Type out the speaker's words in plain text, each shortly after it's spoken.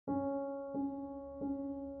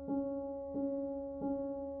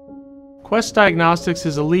Quest Diagnostics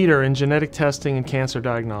is a leader in genetic testing and cancer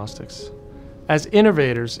diagnostics. As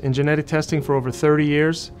innovators in genetic testing for over 30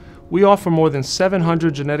 years, we offer more than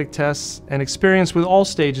 700 genetic tests and experience with all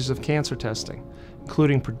stages of cancer testing,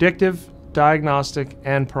 including predictive, diagnostic,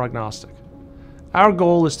 and prognostic. Our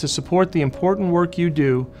goal is to support the important work you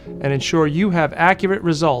do and ensure you have accurate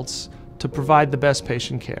results to provide the best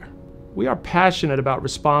patient care. We are passionate about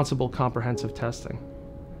responsible comprehensive testing.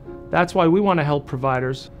 That's why we want to help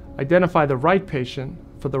providers identify the right patient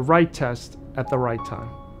for the right test at the right time.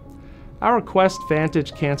 Our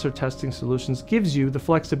QuestVantage cancer testing solutions gives you the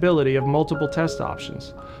flexibility of multiple test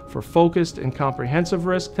options for focused and comprehensive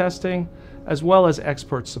risk testing, as well as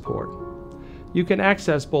expert support. You can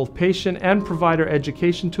access both patient and provider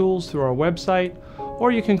education tools through our website,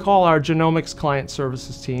 or you can call our genomics client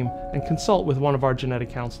services team and consult with one of our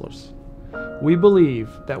genetic counselors. We believe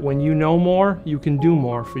that when you know more, you can do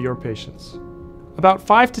more for your patients. About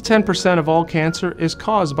 5 to 10% of all cancer is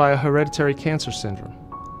caused by a hereditary cancer syndrome.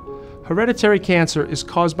 Hereditary cancer is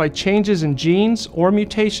caused by changes in genes or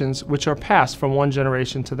mutations which are passed from one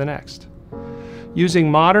generation to the next.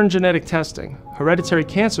 Using modern genetic testing, hereditary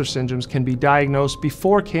cancer syndromes can be diagnosed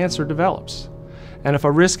before cancer develops. And if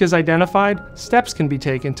a risk is identified, steps can be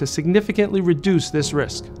taken to significantly reduce this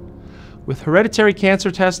risk. With hereditary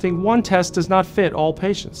cancer testing, one test does not fit all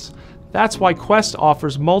patients. That's why Quest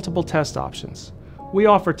offers multiple test options. We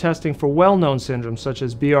offer testing for well-known syndromes such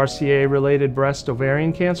as BRCA-related breast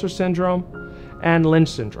ovarian cancer syndrome and Lynch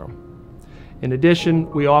syndrome. In addition,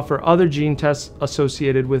 we offer other gene tests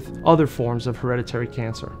associated with other forms of hereditary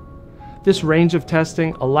cancer. This range of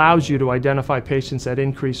testing allows you to identify patients at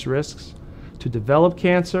increased risks, to develop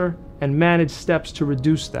cancer, and manage steps to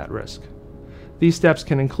reduce that risk. These steps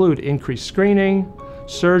can include increased screening,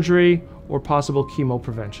 surgery, or possible chemo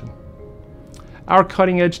prevention. Our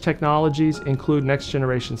cutting-edge technologies include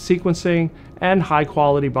next-generation sequencing and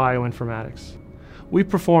high-quality bioinformatics. We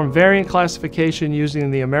perform variant classification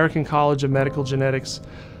using the American College of Medical Genetics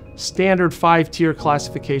standard 5-tier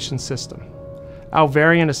classification system. Our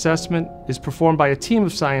variant assessment is performed by a team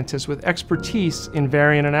of scientists with expertise in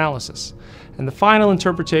variant analysis, and the final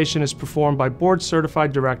interpretation is performed by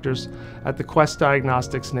board-certified directors at the Quest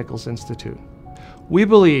Diagnostics Nichols Institute. We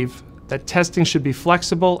believe that testing should be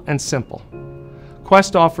flexible and simple.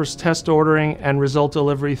 Quest offers test ordering and result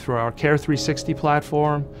delivery through our Care360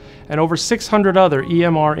 platform and over 600 other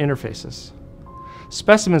EMR interfaces.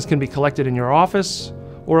 Specimens can be collected in your office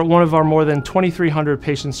or at one of our more than 2,300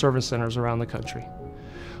 patient service centers around the country.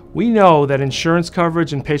 We know that insurance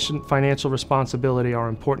coverage and patient financial responsibility are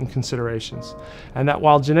important considerations, and that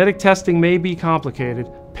while genetic testing may be complicated,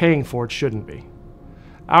 paying for it shouldn't be.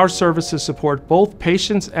 Our services support both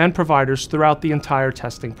patients and providers throughout the entire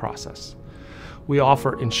testing process. We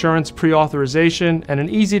offer insurance pre-authorization and an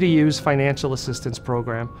easy-to-use financial assistance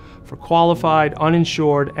program for qualified,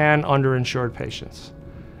 uninsured, and underinsured patients.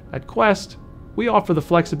 At Quest, we offer the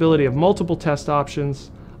flexibility of multiple test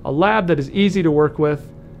options, a lab that is easy to work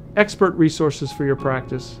with, expert resources for your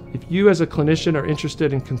practice. If you as a clinician are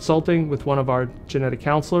interested in consulting with one of our genetic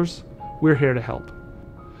counselors, we're here to help.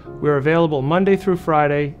 We're available Monday through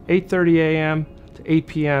Friday, 8:30 a.m. to 8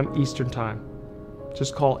 p.m. Eastern Time.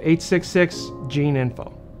 Just call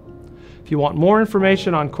 866-GENE-INFO. If you want more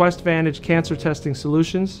information on QuestVantage cancer testing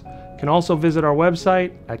solutions, you can also visit our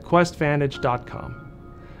website at QuestVantage.com.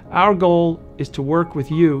 Our goal is to work with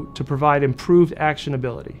you to provide improved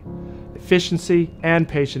actionability, efficiency, and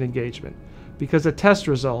patient engagement, because a test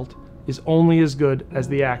result is only as good as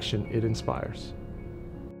the action it inspires.